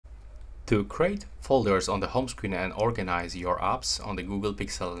To create folders on the home screen and organize your apps on the Google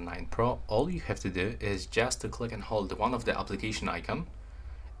Pixel 9 Pro, all you have to do is just to click and hold one of the application icon,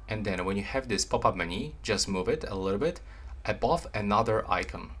 and then when you have this pop-up menu, just move it a little bit above another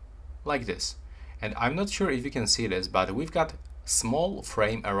icon, like this. And I'm not sure if you can see this, but we've got small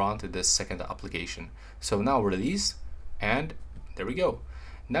frame around this second application. So now release, and there we go.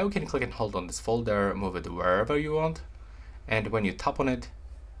 Now you can click and hold on this folder, move it wherever you want, and when you tap on it,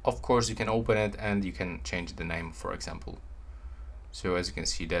 of course you can open it and you can change the name, for example. So as you can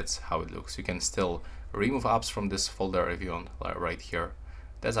see, that's how it looks. You can still remove apps from this folder if you want, like right here.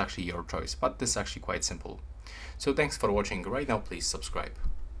 That's actually your choice, but this is actually quite simple. So thanks for watching. Right now, please subscribe.